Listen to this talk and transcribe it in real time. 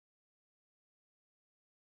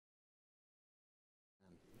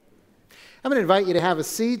I'm going to invite you to have a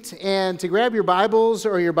seat and to grab your Bibles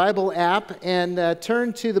or your Bible app and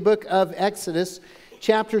turn to the book of Exodus.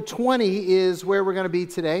 Chapter 20 is where we're going to be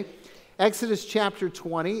today. Exodus chapter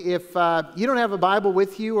 20. If you don't have a Bible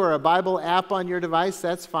with you or a Bible app on your device,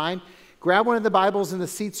 that's fine. Grab one of the Bibles in the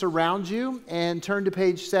seats around you and turn to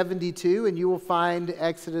page 72 and you will find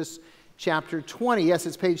Exodus chapter 20. Yes,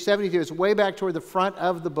 it's page 72. It's way back toward the front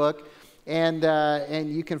of the book. And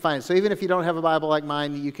you can find it. So even if you don't have a Bible like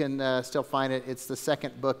mine, you can still find it. It's the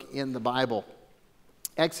second book in the Bible,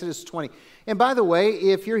 Exodus 20. And by the way,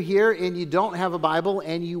 if you're here and you don't have a Bible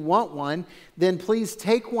and you want one, then please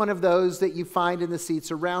take one of those that you find in the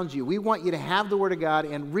seats around you. We want you to have the Word of God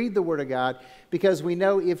and read the Word of God because we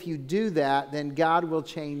know if you do that, then God will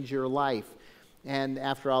change your life. And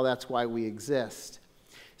after all, that's why we exist.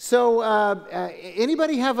 So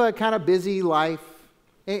anybody have a kind of busy life?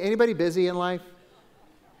 Anybody busy in life?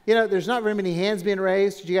 You know, there's not very many hands being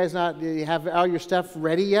raised. Did you guys not have all your stuff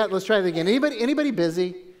ready yet? Let's try it again. Anybody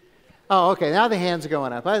busy? Oh, okay. Now the hands are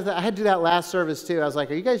going up. I had to do that last service too. I was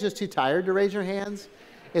like, are you guys just too tired to raise your hands?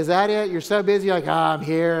 Is that it? You're so busy. You're like, oh, I'm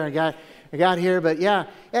here. I got here. But yeah.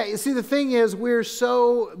 You see, the thing is, we're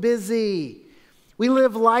so busy. We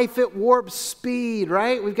live life at warp speed,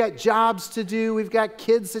 right? We've got jobs to do. We've got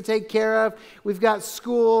kids to take care of. We've got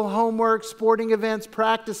school, homework, sporting events,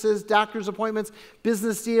 practices, doctor's appointments,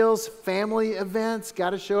 business deals, family events.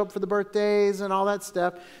 Got to show up for the birthdays and all that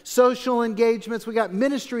stuff. Social engagements. We got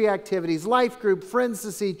ministry activities, life group, friends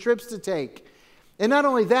to see, trips to take. And not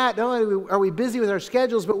only that, not only are we busy with our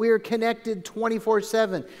schedules, but we are connected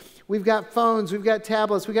 24/7. We've got phones, we've got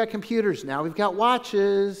tablets, we've got computers. Now we've got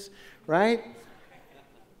watches, right?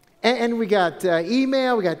 And we got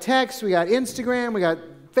email, we got text, we got Instagram, we got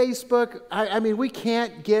Facebook. I mean, we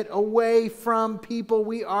can't get away from people.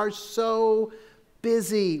 We are so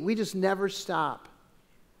busy. We just never stop.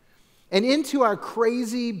 And into our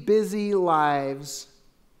crazy, busy lives,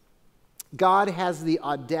 God has the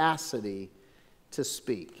audacity to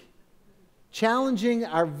speak, challenging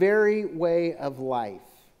our very way of life.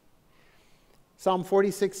 Psalm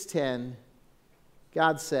 46:10,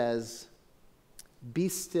 God says, "Be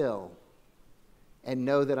still and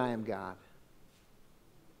know that I am God."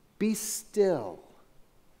 Be still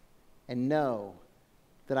and know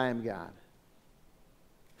that I am God.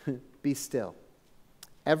 Be still.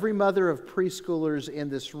 Every mother of preschoolers in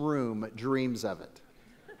this room dreams of it.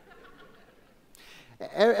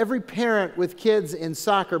 Every parent with kids in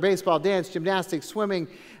soccer, baseball, dance, gymnastics, swimming,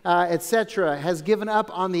 etc., has given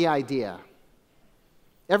up on the idea.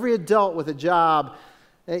 Every adult with a job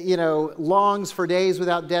longs for days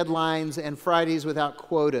without deadlines and Fridays without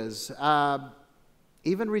quotas.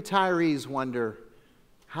 Even retirees wonder,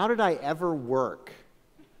 how did I ever work?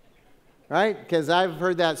 Right? Because I've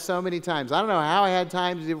heard that so many times. I don't know how I had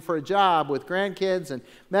time to do for a job with grandkids and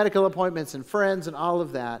medical appointments and friends and all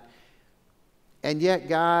of that. And yet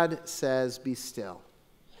God says, be still.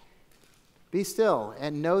 Be still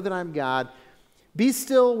and know that I'm God. Be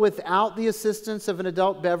still without the assistance of an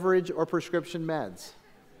adult beverage or prescription meds.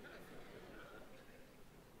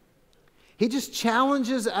 He just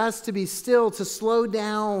challenges us to be still, to slow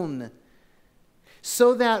down,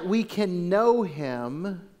 so that we can know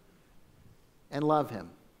Him and love Him.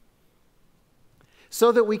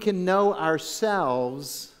 So that we can know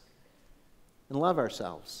ourselves and love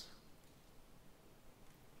ourselves.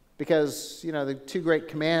 Because, the two great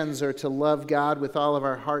commands are to love God with all of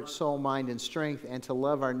our heart, soul, mind, and strength, and to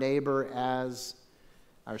love our neighbor as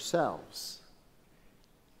ourselves.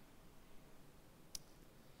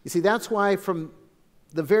 You see, that's why from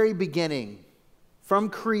the very beginning, from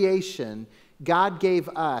creation, God gave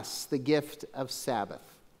us the gift of Sabbath.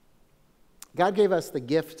 God gave us the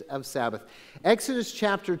gift of Sabbath. Exodus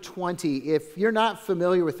chapter 20, if you're not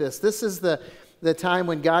familiar with this is the time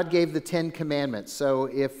when God gave the Ten Commandments. So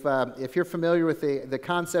if you're familiar with the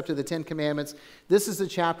concept of the Ten Commandments, this is the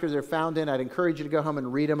chapter they're found in. I'd encourage you to go home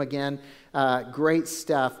and read them again. Great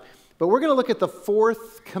stuff. But we're going to look at the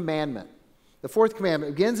fourth commandment. The fourth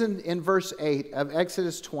commandment begins in verse 8 of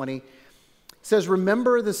Exodus 20. It says,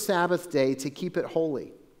 "Remember the Sabbath day to keep it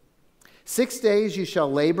holy. 6 days you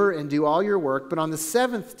shall labor and do all your work, but on the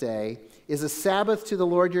seventh day is a Sabbath to the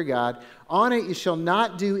Lord your God. On it you shall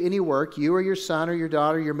not do any work, you or your son or your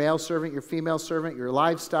daughter, your male servant, your female servant, your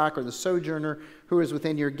livestock, or the sojourner who is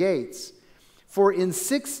within your gates. For in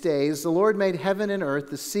 6 days the Lord made heaven and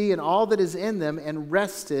earth, the sea, and all that is in them, and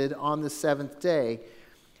rested on the seventh day.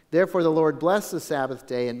 Therefore the Lord blessed the Sabbath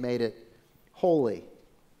day and made it holy."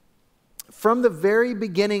 From the very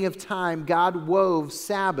beginning of time, God wove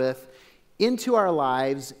Sabbath into our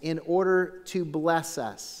lives in order to bless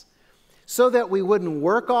us. so that we wouldn't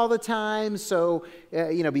work all the time, so,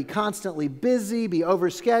 be constantly busy, be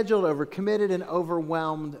overscheduled, overcommitted, and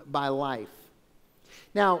overwhelmed by life.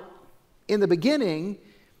 Now, in the beginning,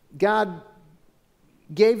 God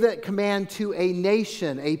gave that command to a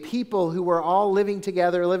nation, a people who were all living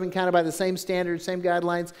together, living kind of by the same standards, same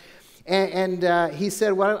guidelines. And he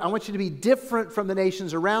said, well, I want you to be different from the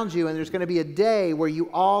nations around you, and there's going to be a day where you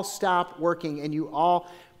all stop working and you all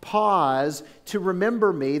pause to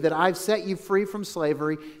remember me, that I've set you free from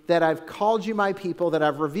slavery, that I've called you my people, that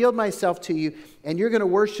I've revealed myself to you, and you're going to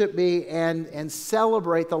worship me and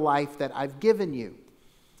celebrate the life that I've given you.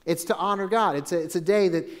 It's to honor God. It's a day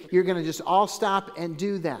that you're going to just all stop and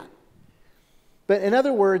do that. But in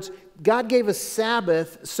other words, God gave us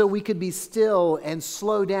Sabbath so we could be still and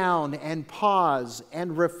slow down and pause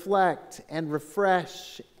and reflect and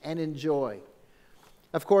refresh and enjoy.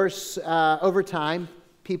 Of course, over time,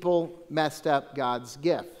 people messed up God's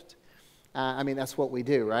gift. That's what we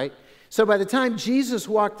do, right? So by the time Jesus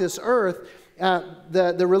walked this earth,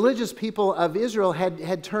 the religious people of Israel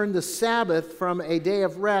had turned the Sabbath from a day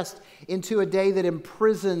of rest into a day that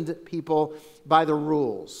imprisoned people by the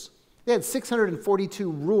rules. They had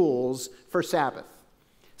 642 rules for Sabbath.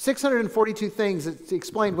 642 things that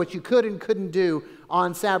explained what you could and couldn't do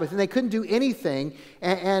on Sabbath. And they couldn't do anything.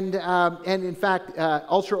 And in fact,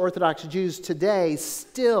 ultra-Orthodox Jews today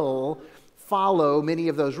still follow many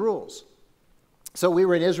of those rules. So we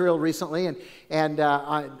were in Israel recently, and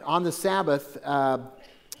on the Sabbath, a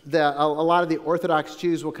lot of the Orthodox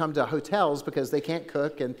Jews will come to hotels because they can't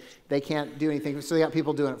cook and they can't do anything. So they got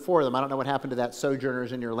people doing it for them. I don't know what happened to that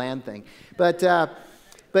sojourners in your land thing. But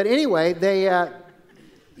anyway,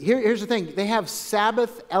 here's the thing. They have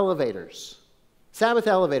Sabbath elevators. Sabbath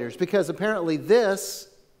elevators, because apparently this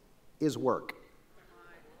is work.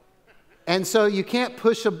 And so you can't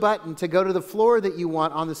push a button to go to the floor that you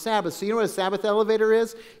want on the Sabbath. So you know what a Sabbath elevator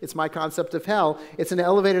is? It's my concept of hell. It's an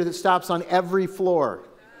elevator that stops on every floor.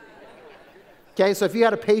 Okay, so if you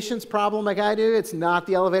had a patience problem like I do, it's not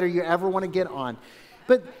the elevator you ever want to get on.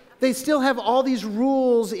 But they still have all these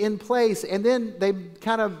rules in place, and then they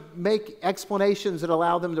kind of make explanations that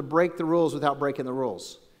allow them to break the rules without breaking the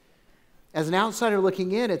rules. As an outsider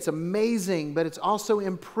looking in, it's amazing, but it's also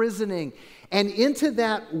imprisoning. And into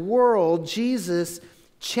that world, Jesus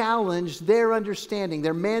challenged their understanding,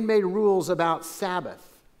 their man-made rules about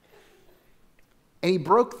Sabbath. And he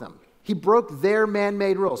broke them. He broke their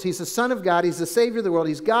man-made rules. He's the Son of God. He's the Savior of the world.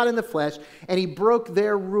 He's God in the flesh. And he broke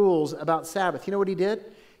their rules about Sabbath. You know what he did?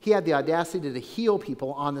 He had the audacity to heal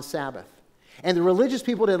people on the Sabbath. And the religious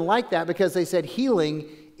people didn't like that because they said healing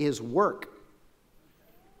is work.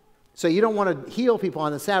 So you don't want to heal people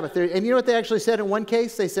on the Sabbath. And you know what they actually said in one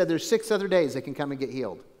case? They said there's 6 other days they can come and get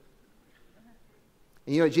healed.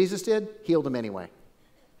 And you know what Jesus did? Healed them anyway.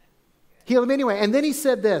 Healed them anyway. And then he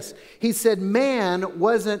said this. He said, man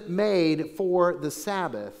wasn't made for the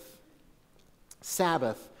Sabbath.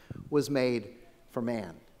 Sabbath was made for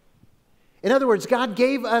man. In other words, God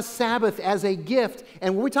gave us Sabbath as a gift.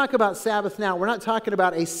 And when we talk about Sabbath now, we're not talking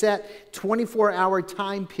about a set 24-hour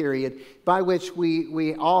time period by which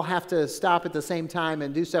we all have to stop at the same time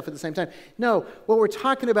and do stuff at the same time. No, what we're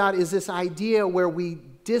talking about is this idea where we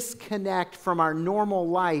disconnect from our normal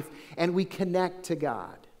life and we connect to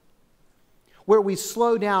God. Where we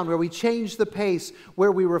slow down, where we change the pace,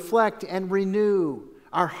 where we reflect and renew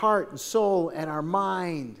our heart and soul and our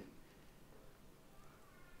mind,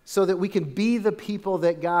 so that we can be the people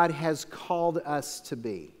that God has called us to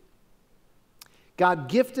be. God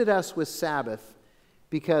gifted us with Sabbath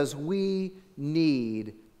because we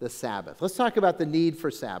need the Sabbath. Let's talk about the need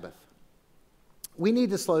for Sabbath. We need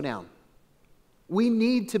to slow down. We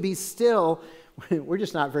need to be still. We're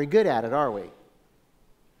just not very good at it, are we?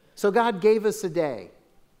 So God gave us a day.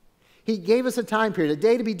 He gave us a time period, a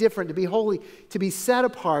day to be different, to be holy, to be set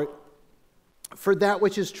apart for that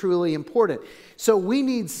which is truly important. So we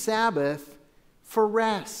need Sabbath for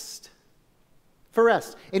rest. For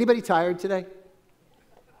rest. Anybody tired today?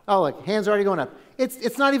 Oh, look, hands are already going up.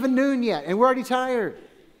 It's not even noon yet, and we're already tired.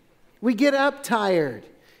 We get up tired.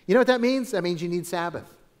 You know what that means? That means you need Sabbath.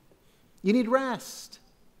 You need rest.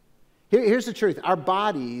 Here's the truth. Our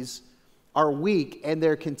bodies are weak, and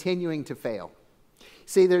they're continuing to fail.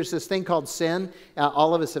 See, there's this thing called sin.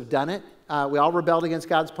 All of us have done it. We all rebelled against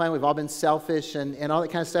God's plan. We've all been selfish and all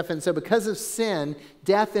that kind of stuff. And so because of sin,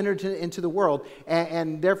 death entered into the world.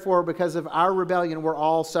 And therefore, because of our rebellion, we're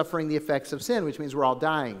all suffering the effects of sin, which means we're all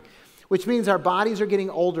dying. Which means our bodies are getting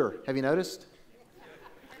older. Have you noticed?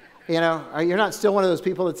 You know, you're not still one of those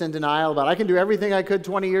people that's in denial about, I can do everything I could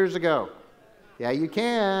 20 years ago. Yeah, you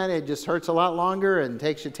can. It just hurts a lot longer and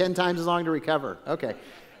takes you 10 times as long to recover. Okay.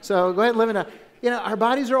 So go ahead and live in a, our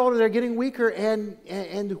bodies are older, they're getting weaker,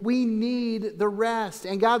 and we need the rest.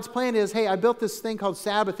 And God's plan is, hey, I built this thing called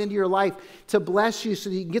Sabbath into your life to bless you so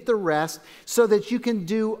that you can get the rest, so that you can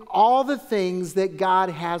do all the things that God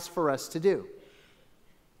has for us to do.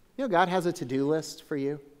 God has a to-do list for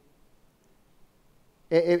you.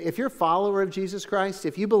 If you're a follower of Jesus Christ,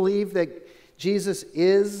 if you believe that Jesus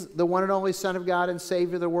is the one and only Son of God and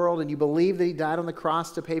Savior of the world, and you believe that He died on the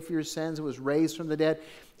cross to pay for your sins and was raised from the dead,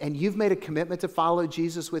 and you've made a commitment to follow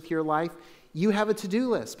Jesus with your life, you have a to-do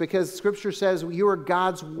list, because Scripture says you are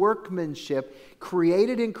God's workmanship,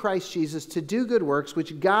 created in Christ Jesus to do good works,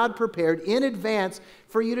 which God prepared in advance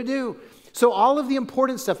for you to do. So all of the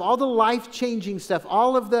important stuff, all the life-changing stuff,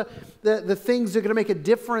 all of the things that are going to make a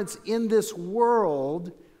difference in this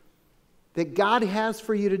world that God has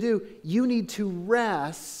for you to do, you need to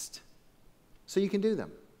rest so you can do them.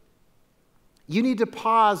 You need to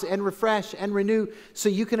pause and refresh and renew so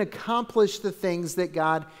you can accomplish the things that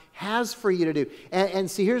God has for you to do. And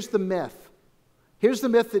see, here's the myth. Here's the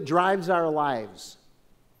myth that drives our lives.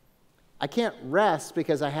 I can't rest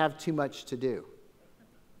because I have too much to do.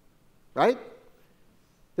 Right?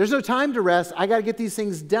 There's no time to rest. I got to get these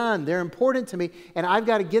things done. They're important to me, and I've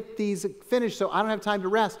got to get these finished, so I don't have time to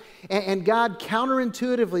rest. And God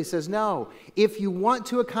counterintuitively says, no, if you want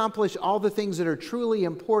to accomplish all the things that are truly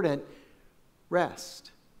important,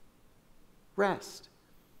 rest. Rest.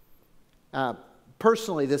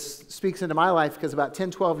 Personally, this speaks into my life because about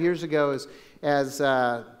 10, 12 years ago, as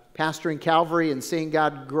pastoring Calvary and seeing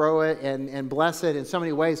God grow it and bless it in so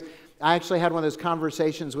many ways, I actually had one of those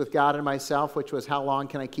conversations with God and myself, which was, how long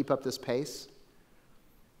can I keep up this pace?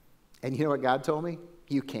 And you know what God told me?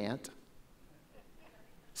 You can't.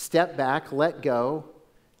 Step back, let go,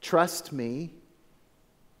 trust me.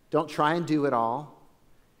 Don't try and do it all.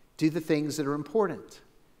 Do the things that are important.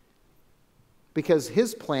 Because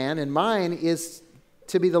His plan and mine is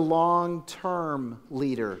to be the long-term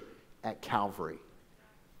leader at Calvary.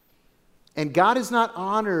 And God is not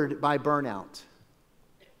honored by burnout.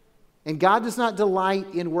 And God does not delight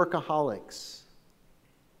in workaholics.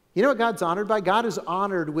 You know what God's honored by? God is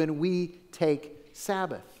honored when we take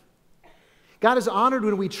Sabbath. God is honored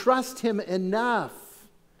when we trust Him enough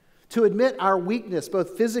to admit our weakness,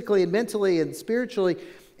 both physically and mentally and spiritually,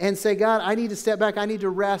 and say, God, I need to step back. I need to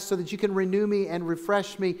rest so that you can renew me and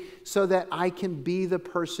refresh me so that I can be the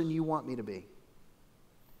person you want me to be.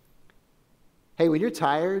 Hey, when you're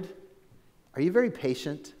tired, are you very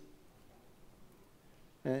patient?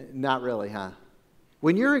 Not really, huh?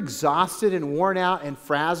 When you're exhausted and worn out and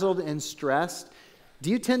frazzled and stressed,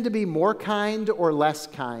 do you tend to be more kind or less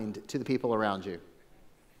kind to the people around you?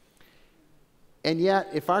 And yet,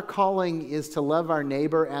 if our calling is to love our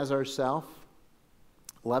neighbor as ourselves,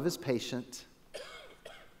 love is patient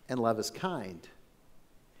and love is kind.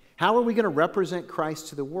 How are we going to represent Christ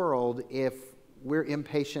to the world if we're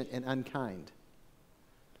impatient and unkind?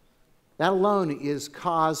 That alone is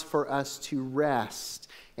cause for us to rest.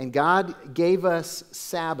 And God gave us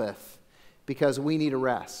Sabbath because we need a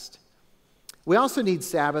rest. We also need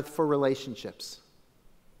Sabbath for relationships.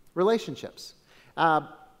 Relationships.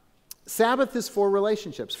 Sabbath is for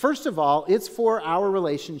relationships. First of all, it's for our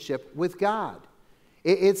relationship with God.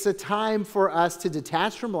 It's a time for us to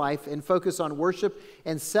detach from life and focus on worship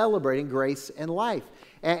and celebrating grace and life.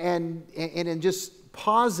 And in just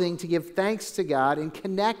pausing to give thanks to God and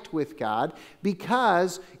connect with God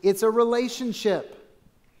because it's a relationship.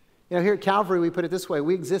 Here at Calvary, we put it this way.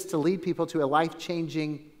 We exist to lead people to a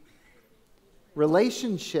life-changing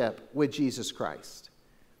relationship with Jesus Christ.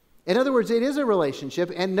 In other words, it is a relationship,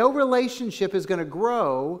 and no relationship is going to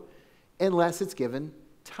grow unless it's given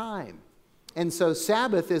time. And so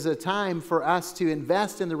Sabbath is a time for us to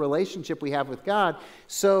invest in the relationship we have with God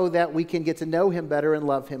so that we can get to know Him better and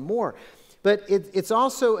love Him more. But it's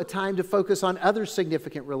also a time to focus on other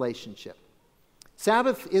significant relationships.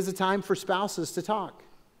 Sabbath is a time for spouses to talk,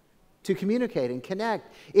 to communicate and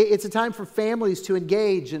connect. It's a time for families to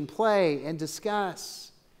engage and play and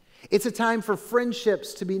discuss. It's a time for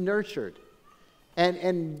friendships to be nurtured.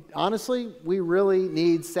 And honestly, we really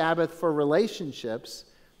need Sabbath for relationships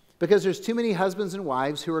because there's too many husbands and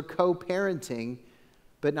wives who are co-parenting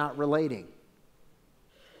but not relating.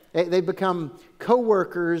 They become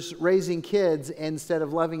co-workers raising kids instead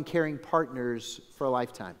of loving, caring partners for a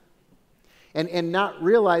lifetime. And not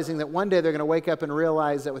realizing that one day they're going to wake up and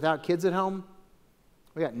realize that without kids at home,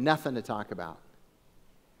 we got nothing to talk about.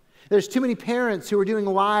 There's too many parents who are doing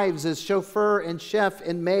lives as chauffeur and chef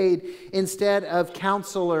and maid instead of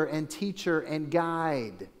counselor and teacher and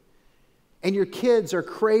guide. And your kids are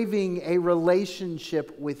craving a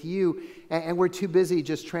relationship with you, and we're too busy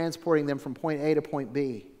just transporting them from point A to point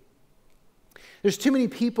B. There's too many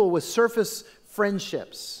people with surface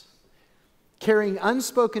friendships carrying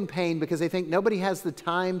unspoken pain because they think nobody has the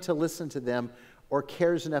time to listen to them or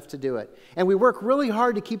cares enough to do it. And we work really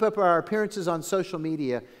hard to keep up our appearances on social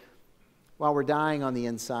media while we're dying on the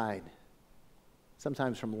inside,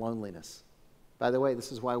 sometimes from loneliness. By the way,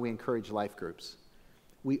 this is why we encourage life groups.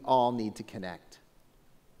 We all need to connect.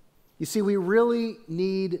 You see, we really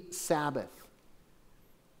need Sabbath.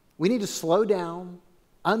 We need to slow down,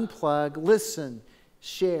 unplug, listen,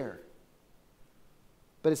 share.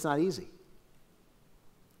 But it's not easy.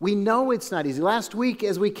 We know it's not easy. Last week,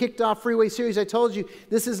 as we kicked off Freeway series, I told you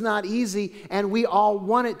this is not easy, and we all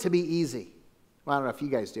want it to be easy. Well, I don't know if you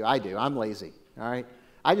guys do. I do. I'm lazy, all right?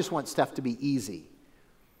 I just want stuff to be easy.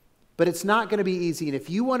 But it's not going to be easy. And if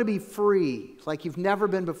you want to be free like you've never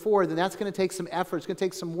been before, then that's going to take some effort. It's going to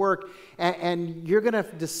take some work. And you're going to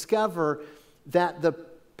discover that the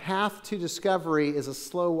path to discovery is a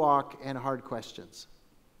slow walk and hard questions.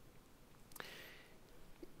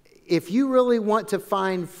 If you really want to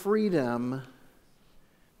find freedom,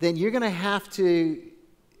 then you're going to have to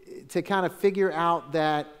kind of figure out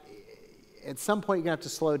that at some point you're going to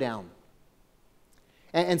have to slow down.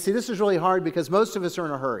 And see, this is really hard because most of us are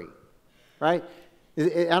in a hurry. Right? I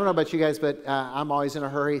don't know about you guys, but I'm always in a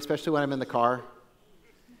hurry, especially when I'm in the car.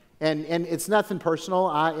 And it's nothing personal.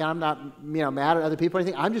 I'm not mad at other people or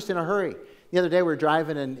anything. I'm just in a hurry. The other day we were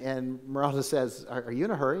driving and Meralda says, are you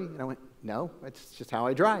in a hurry? And I went, no, it's just how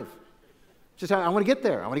I drive. Just how I want to get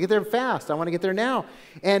there. I want to get there fast. I want to get there now.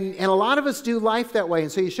 And a lot of us do life that way.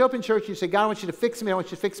 And so you show up in church, you say, God, I want you to fix me. I want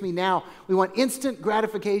you to fix me now. We want instant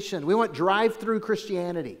gratification. We want drive-through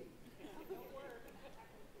Christianity.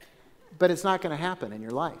 But it's not going to happen in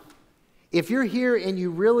your life. If you're here and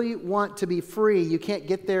you really want to be free, you can't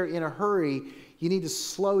get there in a hurry. You need to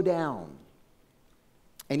slow down.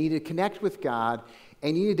 And you need to connect with God.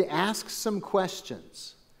 And you need to ask some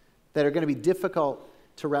questions that are going to be difficult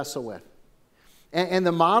to wrestle with. And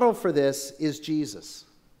the model for this is Jesus.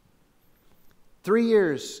 3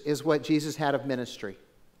 years is what Jesus had of ministry,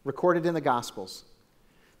 recorded in the Gospels.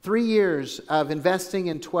 3 years of investing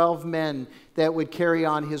in 12 men that would carry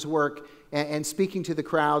on his work and speaking to the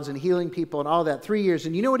crowds and healing people and all that. 3 years.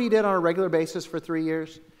 And you know what he did on a regular basis for 3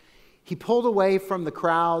 years? He pulled away from the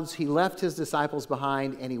crowds, he left his disciples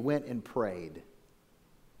behind, and he went and prayed.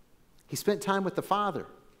 He spent time with the Father.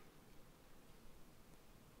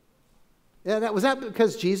 Was that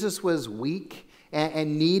because Jesus was weak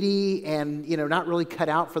and needy and not really cut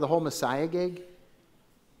out for the whole Messiah gig?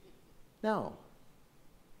 No.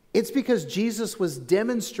 It's because Jesus was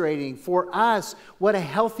demonstrating for us what a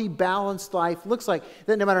healthy, balanced life looks like.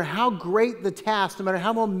 That no matter how great the task, no matter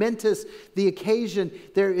how momentous the occasion,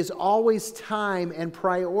 there is always time and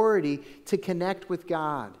priority to connect with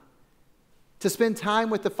God. To spend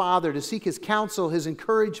time with the Father, to seek His counsel, His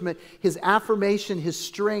encouragement, His affirmation, His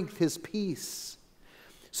strength, His peace.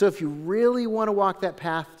 So if you really want to walk that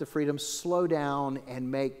path to freedom, slow down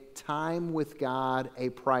and make time with God a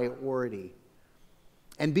priority.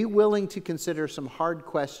 And be willing to consider some hard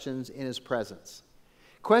questions in His presence.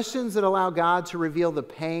 Questions that allow God to reveal the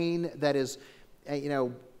pain that is,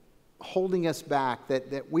 holding us back,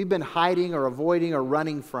 that we've been hiding or avoiding or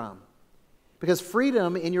running from. Because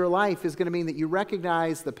freedom in your life is going to mean that you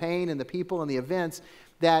recognize the pain and the people and the events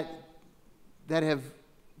that have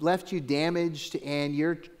left you damaged and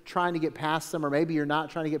you're trying to get past them, or maybe you're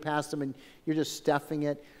not trying to get past them and you're just stuffing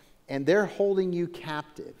it, and they're holding you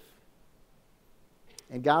captive.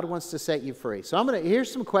 And God wants to set you free. So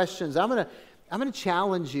here's some questions. I'm going to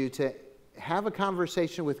challenge you to have a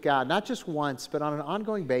conversation with God, not just once, but on an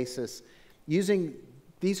ongoing basis, using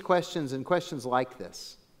these questions and questions like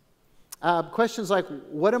this. Questions like,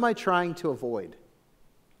 what am I trying to avoid?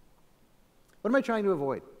 What am I trying to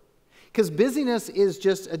avoid? Because busyness is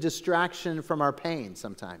just a distraction from our pain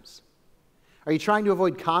sometimes. Are you trying to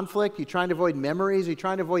avoid conflict? Are you trying to avoid memories? Are you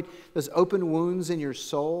trying to avoid those open wounds in your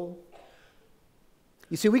soul?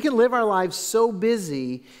 You see, we can live our lives so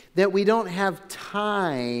busy that we don't have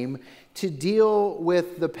time to deal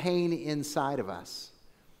with the pain inside of us,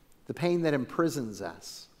 the pain that imprisons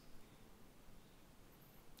us.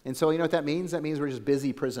 And so you know what that means? That means we're just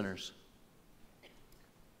busy prisoners.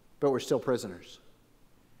 But we're still prisoners.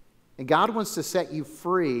 And God wants to set you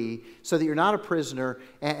free so that you're not a prisoner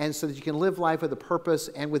and so that you can live life with a purpose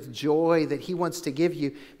and with joy that He wants to give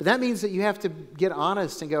you. But that means that you have to get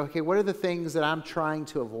honest and go, okay, what are the things that I'm trying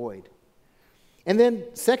to avoid? And then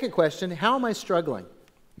second question, how am I struggling?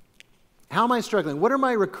 How am I struggling? What are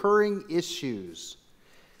my recurring issues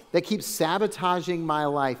that keeps sabotaging my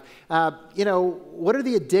life? What are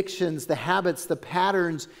the addictions, the habits, the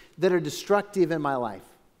patterns that are destructive in my life?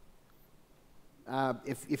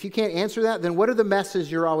 If you can't answer that, then what are the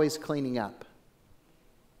messes you're always cleaning up?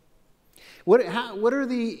 What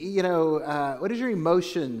does your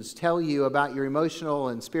emotions tell you about your emotional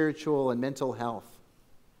and spiritual and mental health?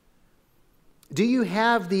 Do you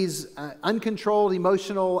have these uncontrolled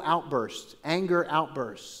emotional outbursts, anger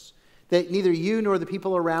outbursts, that neither you nor the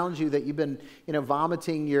people around you that you've been,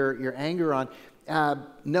 vomiting your anger on,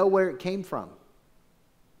 know where it came from?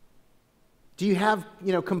 Do you have,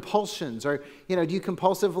 compulsions, or, do you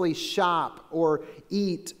compulsively shop or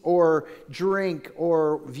eat or drink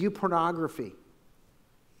or view pornography?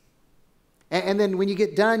 And then when you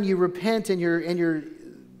get done, you repent and you're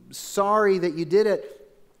sorry that you did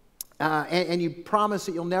it, and you promise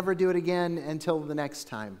that you'll never do it again until the next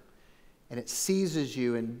time. And it seizes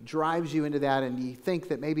you and drives you into that, and you think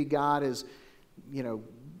that maybe God has,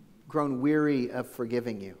 grown weary of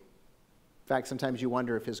forgiving you. In fact, sometimes you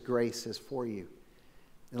wonder if His grace is for you.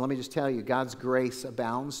 And let me just tell you, God's grace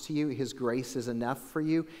abounds to you. His grace is enough for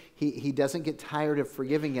you. He doesn't get tired of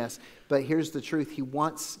forgiving us, but here's the truth. He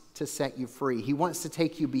wants to set you free. He wants to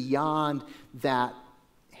take you beyond that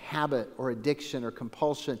habit or addiction or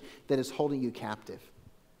compulsion that is holding you captive.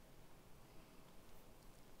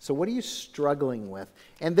 So what are you struggling with?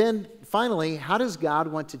 And then finally, how does God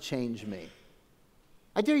want to change me?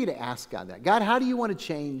 I dare you to ask God that. God, how do you want to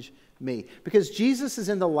change me? Because Jesus is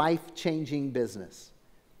in the life-changing business.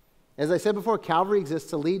 As I said before, Calvary exists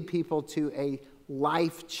to lead people to a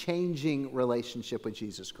life-changing relationship with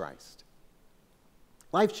Jesus Christ.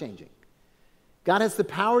 Life-changing. God has the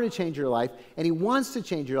power to change your life, and He wants to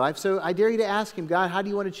change your life. So I dare you to ask Him, God, how do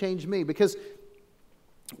you want to change me? Because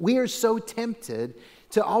we are so tempted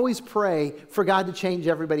to always pray for God to change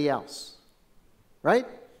everybody else. Right?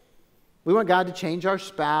 We want God to change our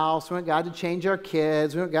spouse. We want God to change our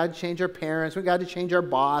kids. We want God to change our parents. We want God to change our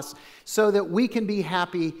boss so that we can be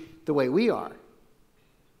happy the way we are.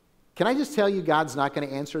 Can I just tell you, God's not going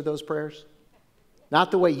to answer those prayers?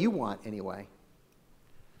 Not the way you want, anyway.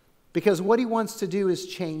 Because what He wants to do is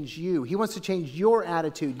change you. He wants to change your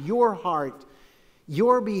attitude, your heart,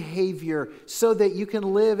 your behavior, so that you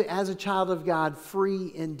can live as a child of God,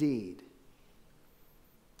 free indeed.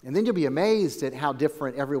 And then you'll be amazed at how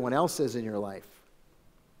different everyone else is in your life.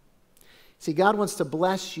 See, God wants to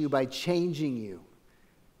bless you by changing you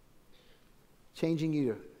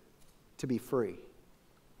to be free.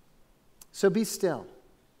 So be still.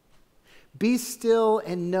 Be still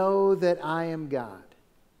and know that I am God.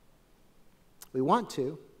 We want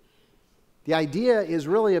to. The idea is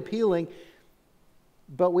really appealing,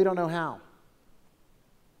 but we don't know how.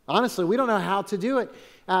 Honestly, we don't know how to do it.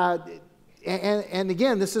 And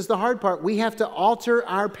again, this is the hard part. We have to alter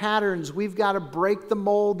our patterns. We've got to break the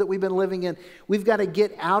mold that we've been living in. We've got to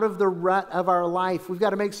get out of the rut of our life. We've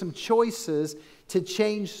got to make some choices to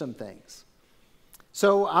change some things.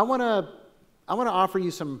 So I want to offer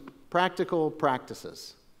you some practical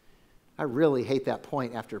practices. I really hate that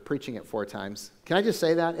point after preaching it 4 times. Can I just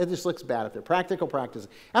say that? It just looks bad up there. Practical practices.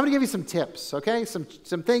 I'm going to give you some tips, okay? Some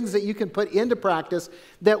things that you can put into practice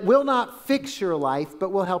that will not fix your life,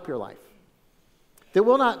 but will help your life. That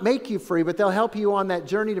will not make you free, but they'll help you on that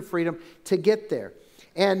journey to freedom to get there.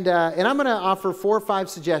 And I'm going to offer 4 or 5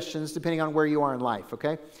 suggestions depending on where you are in life,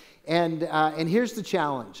 okay? And here's the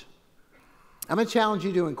challenge. I'm going to challenge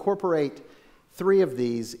you to incorporate 3 of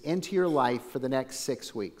these into your life for the next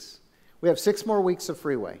 6 weeks. We have 6 more weeks of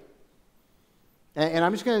Freeway. And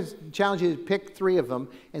I'm just going to challenge you to pick 3 of them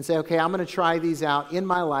and say, okay, I'm going to try these out in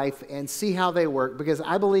my life and see how they work, because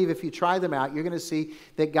I believe if you try them out, you're going to see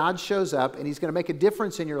that God shows up and He's going to make a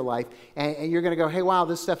difference in your life, and you're going to go, hey, wow,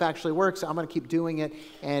 this stuff actually works. I'm going to keep doing it,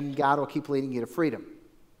 and God will keep leading you to freedom.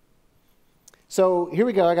 So here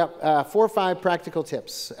we go. I got 4 or 5 practical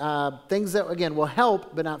tips, things that, again, will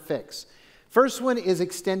help but not fix. First one is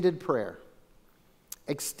extended prayer.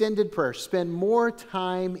 Extended prayer. Spend more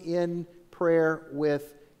time in prayer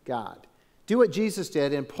with God. Do what Jesus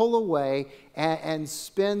did and pull away and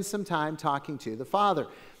spend some time talking to the Father.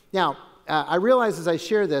 Now, I realize as I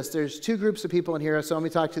share this, there's 2 groups of people in here, so let me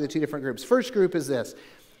talk to the 2 different groups. First group is this.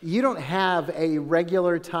 You don't have a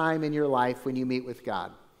regular time in your life when you meet with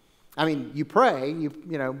God. I mean, you pray. You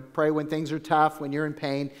pray when things are tough, when you're in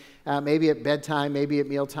pain, maybe at bedtime, maybe at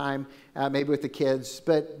mealtime, maybe with the kids,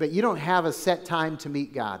 but you don't have a set time to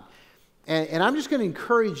meet God. And I'm just going to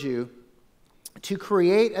encourage you to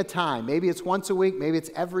create a time. Maybe it's once a week, maybe it's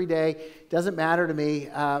every day, doesn't matter to me,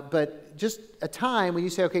 but just a time when you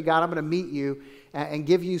say, okay, God, I'm going to meet you, and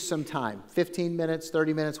give you some time, 15 minutes,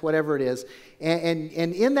 30 minutes, whatever it is. And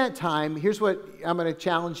in that time, here's what I'm going to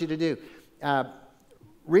challenge you to do.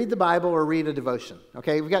 Read the Bible or read a devotion,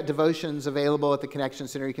 okay? We've got devotions available at the Connection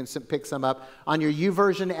Center. You can pick some up. On your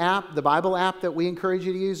YouVersion app, the Bible app that we encourage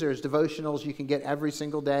you to use, there's devotionals you can get every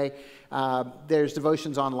single day. There's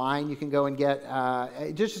devotions online you can go and get.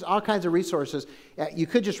 Just all kinds of resources. You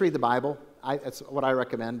could just read the Bible. That's what I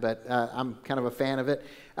recommend, but I'm kind of a fan of it.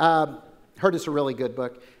 Heard it's a really good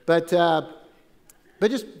book. But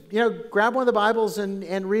just, grab one of the Bibles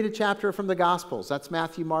and read a chapter from the Gospels. That's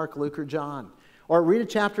Matthew, Mark, Luke, or John. Or read a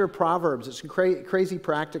chapter of Proverbs. It's crazy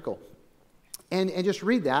practical. And just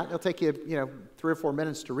read that. It'll take you, 3 or 4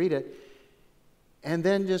 minutes to read it. And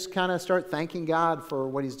then just kind of start thanking God for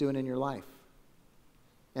what He's doing in your life.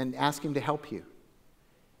 And ask Him to help you.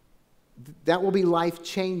 That will be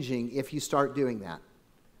life-changing if you start doing that.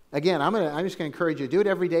 Again, I'm just going to encourage you to do it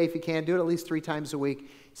every day if you can. Do it at least 3 times a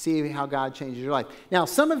week. See how God changes your life. Now,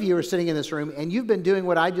 some of you are sitting in this room and you've been doing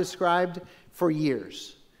what I described for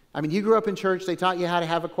years. I mean, you grew up in church. They taught you how to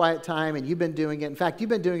have a quiet time, and you've been doing it. In fact, you've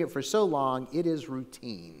been doing it for so long, it is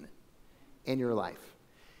routine in your life.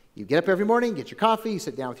 You get up every morning, get your coffee, you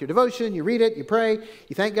sit down with your devotion, you read it, you pray,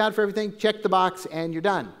 you thank God for everything, check the box, and you're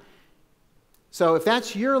done. So if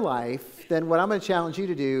that's your life, then what I'm going to challenge you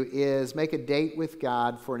to do is make a date with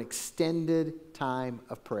God for an extended time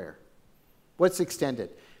of prayer. What's extended?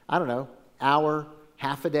 I don't know, hour,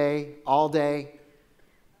 half a day, all day.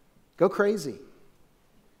 Go crazy.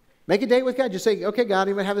 Make a date with God. Just say, okay, God,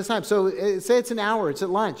 I'm going to have this time. So say it's an hour. It's at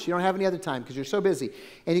lunch. You don't have any other time because you're so busy.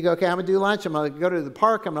 And you go, okay, I'm going to do lunch. I'm going to go to the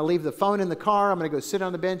park. I'm going to leave the phone in the car. I'm going to go sit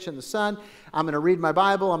on the bench in the sun. I'm going to read my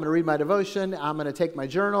Bible. I'm going to read my devotion. I'm going to take my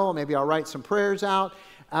journal. Maybe I'll write some prayers out.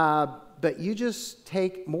 But you just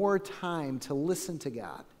take more time to listen to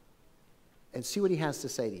God and see what He has to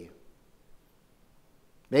say to you.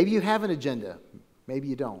 Maybe you have an agenda. Maybe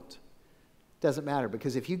you don't. Doesn't matter,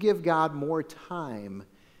 because if you give God more time,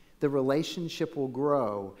 the relationship will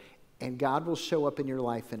grow and God will show up in your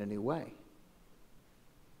life in a new way.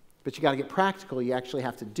 But you got to get practical. You actually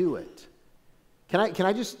have to do it. Can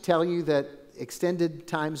I just tell you that extended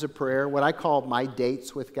times of prayer, what I call my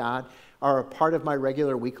dates with God, are a part of my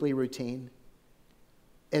regular weekly routine.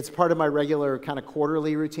 It's part of my regular kind of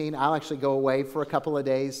quarterly routine. I'll actually go away for a couple of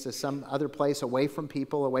days to some other place, away from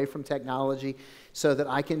people, away from technology, so that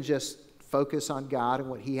I can just focus on God and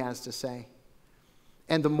what He has to say.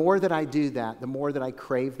 And the more that I do that, the more that I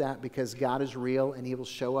crave that, because God is real and He will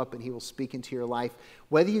show up and He will speak into your life,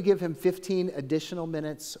 whether you give Him 15 additional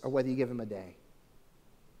minutes or whether you give Him a day.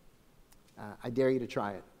 I dare you to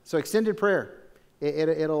try it. So extended prayer,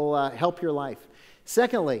 it'll help your life.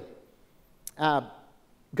 Secondly,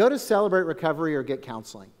 go to Celebrate Recovery or get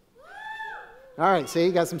counseling. All right, see,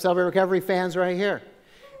 you got some Celebrate Recovery fans right here.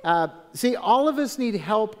 See, all of us need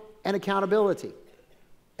help and accountability.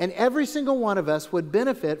 And every single one of us would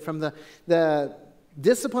benefit from the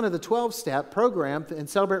discipline of the 12-step program in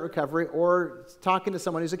Celebrate Recovery or talking to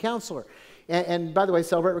someone who's a counselor. And by the way,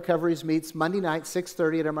 Celebrate Recovery meets Monday night,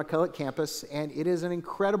 6:30 at our McCulloch campus, and it is an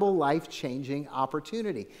incredible life-changing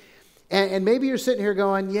opportunity. And maybe you're sitting here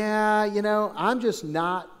going, yeah, I'm just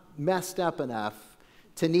not messed up enough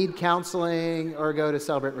to need counseling or go to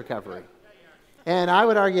Celebrate Recovery. And I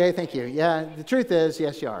would argue, hey, thank you. Yeah, the truth is,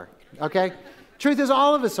 yes, you are. Okay? Truth is,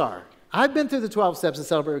 all of us are. I've been through the 12 steps of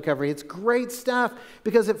Celebrate Recovery. It's great stuff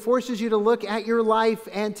because it forces you to look at your life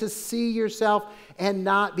and to see yourself and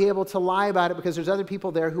not be able to lie about it because there's other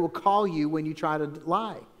people there who will call you when you try to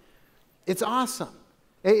lie. It's awesome.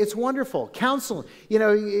 It's wonderful. Counseling.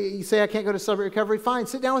 You say, I can't go to Celebrate Recovery. Fine.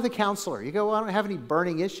 Sit down with a counselor. You go, well, I don't have any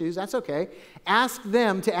burning issues. That's okay. Ask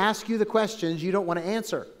them to ask you the questions you don't want to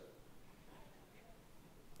answer.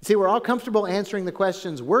 See, we're all comfortable answering the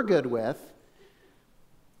questions we're good with.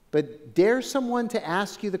 But dare someone to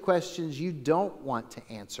ask you the questions you don't want to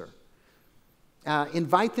answer.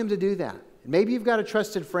 Invite them to do that. Maybe you've got a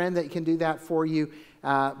trusted friend that can do that for you,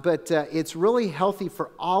 but it's really healthy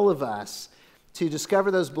for all of us to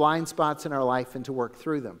discover those blind spots in our life and to work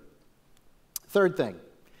through them. Third thing,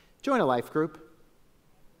 join a life group.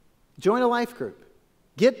 Join a life group.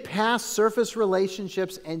 Get past surface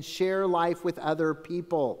relationships and share life with other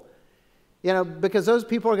people. Because those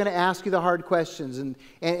people are going to ask you the hard questions, and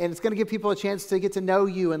it's going to give people a chance to get to know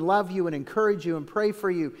you and love you and encourage you and pray for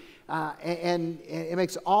you, and it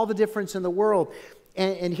makes all the difference in the world.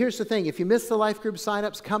 And here's the thing. If you miss the life group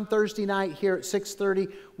signups, come Thursday night here at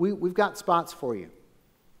 6:30. We've got spots for you.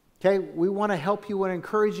 Okay, we want to help you, want to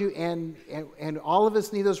encourage you, and all of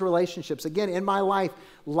us need those relationships. Again, in my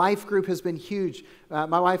life group has been huge.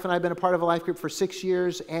 My wife and I have been a part of a life group for 6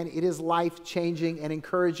 years, and it is life-changing and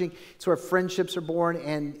encouraging. It's where friendships are born,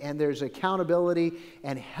 and there's accountability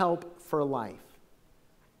and help for life.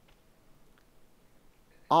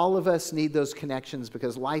 All of us need those connections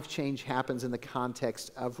because life change happens in the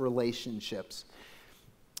context of relationships.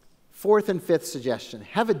 Fourth and fifth suggestion,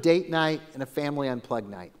 have a date night and a family unplug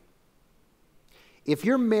night. If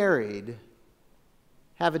you're married,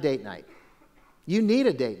 have a date night. You need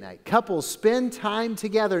a date night. Couples, spend time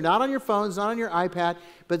together, not on your phones, not on your iPad,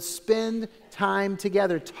 but spend time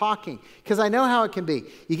together talking. Because I know how it can be.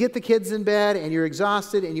 You get the kids in bed and you're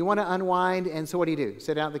exhausted and you want to unwind, and so what do?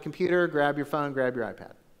 Sit down at the computer, grab your phone, grab your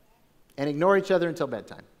iPad, and ignore each other until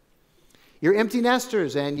bedtime. You're empty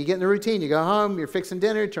nesters and you get in the routine. You go home, you're fixing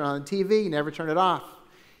dinner, turn on the TV, you never turn it off.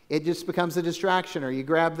 It just becomes a distraction, or you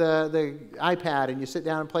grab the iPad and you sit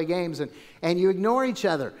down and play games, and you ignore each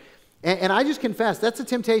other. And I just confess, that's a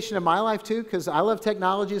temptation in my life too, because I love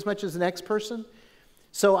technology as much as the next person.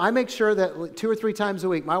 So I make sure that 2 or 3 times a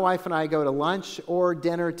week, my wife and I go to lunch or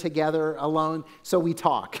dinner together alone, so we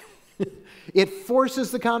talk. It forces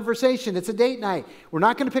the conversation. It's a date night. We're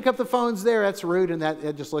not going to pick up the phones there. That's rude, and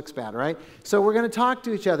it just looks bad, right? So we're going to talk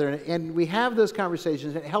to each other, and we have those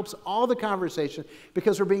conversations. It helps all the conversation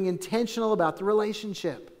because we're being intentional about the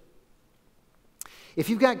relationship. If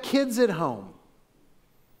you've got kids at home,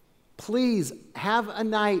 please have a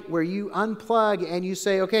night where you unplug and you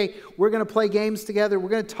say, okay, we're going to play games together. We're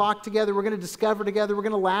going to talk together. We're going to discover together. We're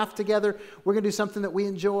going to laugh together. We're going to do something that we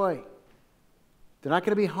enjoy. They're not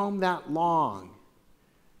going to be home that long.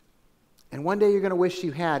 And one day you're going to wish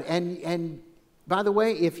you had. And by the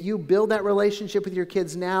way, if you build that relationship with your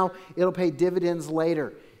kids now, it'll pay dividends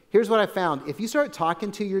later. Here's what I found. If you start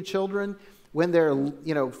talking to your children when they're,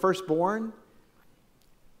 first born,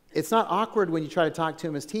 it's not awkward when you try to talk to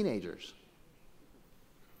them as teenagers.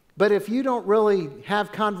 But if you don't really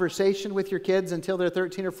have conversation with your kids until they're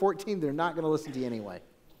 13 or 14, they're not going to listen to you anyway.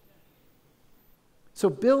 So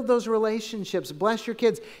build those relationships. Bless your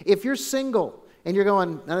kids. If you're single and you're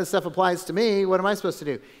going, none of this stuff applies to me, what am I supposed to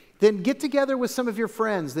do? Then get together with some of your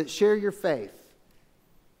friends that share your faith.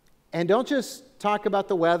 And don't just talk about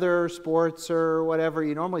the weather or sports or whatever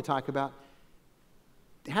you normally talk about.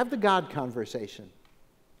 Have the God conversation.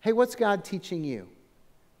 Hey, what's God teaching you?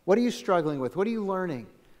 What are you struggling with? What are you learning?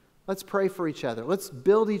 Let's pray for each other. Let's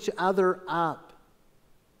build each other up.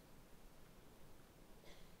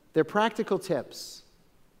 They're practical tips,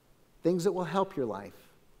 things that will help your life,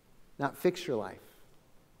 not fix your life.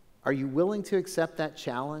 Are you willing to accept that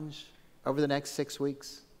challenge over the next 6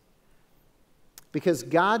 weeks? Because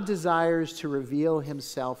God desires to reveal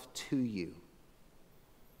himself to you.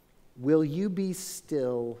 Will you be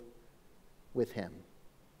still with him?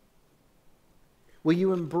 Will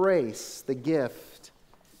you embrace the gift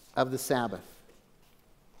of the Sabbath?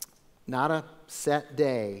 Not a set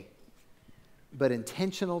day, but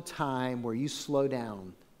intentional time where you slow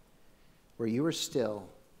down, where you are still,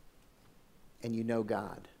 and you know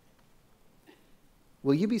God.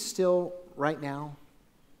 Will you be still right now?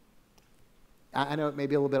 I know it may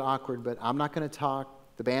be a little bit awkward, but I'm not going to talk.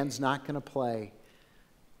 The band's not going to play.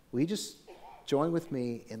 Will you just join with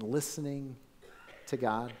me in listening to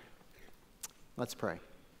God? Let's pray.